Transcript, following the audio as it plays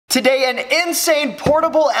Today, an insane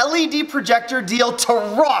portable LED projector deal to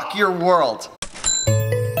rock your world.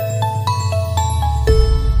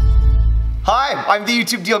 Hi, I'm the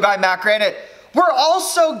YouTube deal guy, Matt Granite. We're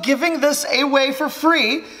also giving this away for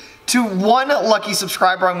free to one lucky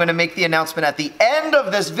subscriber. I'm going to make the announcement at the end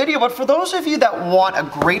of this video, but for those of you that want a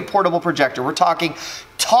great portable projector, we're talking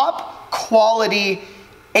top quality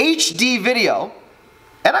HD video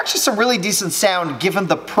and actually some really decent sound given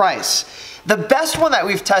the price. The best one that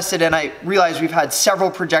we've tested, and I realize we've had several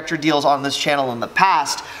projector deals on this channel in the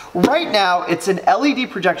past, right now it's an LED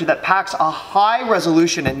projector that packs a high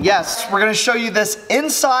resolution, and yes, we're gonna show you this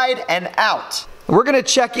inside and out. We're gonna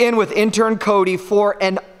check in with intern Cody for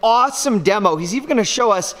an awesome demo. He's even gonna show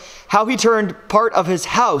us how he turned part of his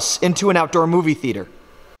house into an outdoor movie theater.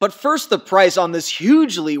 But first, the price on this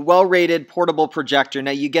hugely well-rated portable projector. Now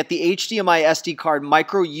you get the HDMI SD card,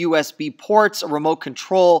 micro USB ports, a remote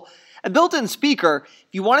control, a built-in speaker. If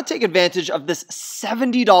you want to take advantage of this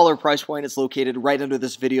 $70 price point, it's located right under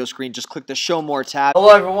this video screen. Just click the Show More tab. Hello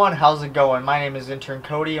everyone, how's it going? My name is Intern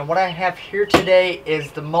Cody, and what I have here today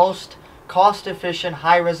is the most cost-efficient,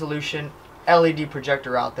 high-resolution LED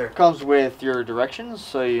projector out there. Comes with your directions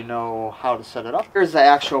so you know how to set it up. Here's the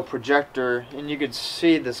actual projector, and you can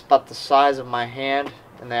see this about the size of my hand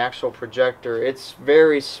and the actual projector. It's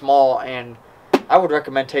very small, and I would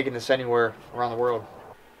recommend taking this anywhere around the world.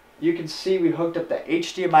 You can see we hooked up the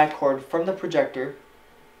HDMI cord from the projector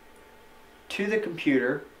to the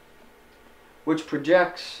computer, which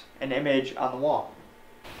projects an image on the wall.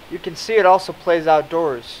 You can see it also plays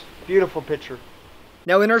outdoors. Beautiful picture.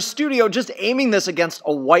 Now in our studio, just aiming this against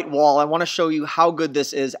a white wall, I want to show you how good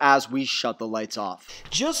this is as we shut the lights off.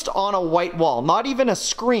 Just on a white wall, not even a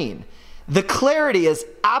screen. The clarity is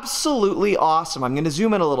absolutely awesome. I'm going to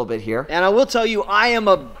zoom in a little bit here. And I will tell you, I am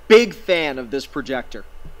a big fan of this projector.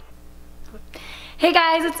 Hey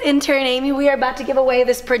guys, it's intern Amy. We are about to give away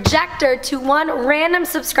this projector to one random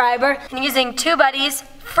subscriber. And using TubeBuddy's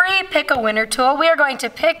free pick a winner tool, we are going to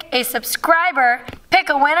pick a subscriber. Pick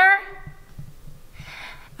a winner.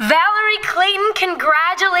 Valerie Clayton,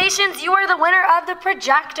 congratulations, you are the winner of the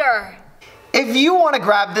projector. If you want to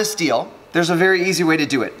grab this deal, there's a very easy way to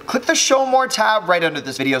do it. Click the Show More tab right under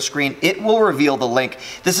this video screen. It will reveal the link.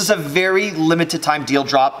 This is a very limited time deal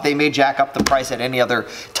drop. They may jack up the price at any other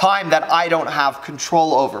time that I don't have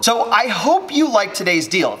control over. So I hope you like today's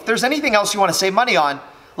deal. If there's anything else you want to save money on,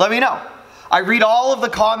 let me know. I read all of the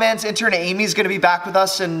comments. Intern Amy's going to be back with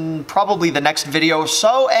us in probably the next video or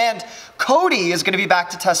so, and Cody is going to be back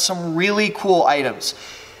to test some really cool items.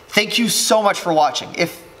 Thank you so much for watching.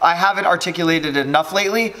 If I haven't articulated it enough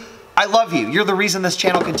lately, I love you. You're the reason this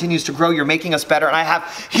channel continues to grow. You're making us better, and I have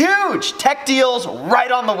huge tech deals right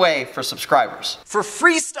on the way for subscribers. For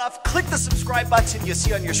free stuff, click the subscribe button you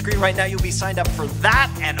see on your screen right now. You'll be signed up for that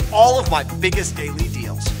and all of my biggest daily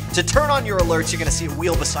deals. To turn on your alerts, you're gonna see a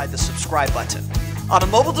wheel beside the subscribe button. On a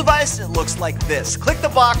mobile device, it looks like this. Click the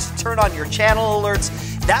box to turn on your channel alerts.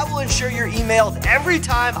 That will ensure you're emailed every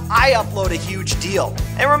time I upload a huge deal.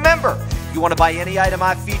 And remember, you wanna buy any item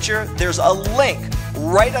I feature, there's a link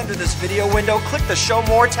right under this video window. Click the Show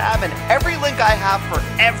More tab, and every link I have for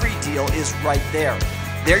every deal is right there.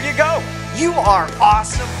 There you go. You are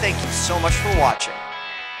awesome. Thank you so much for watching.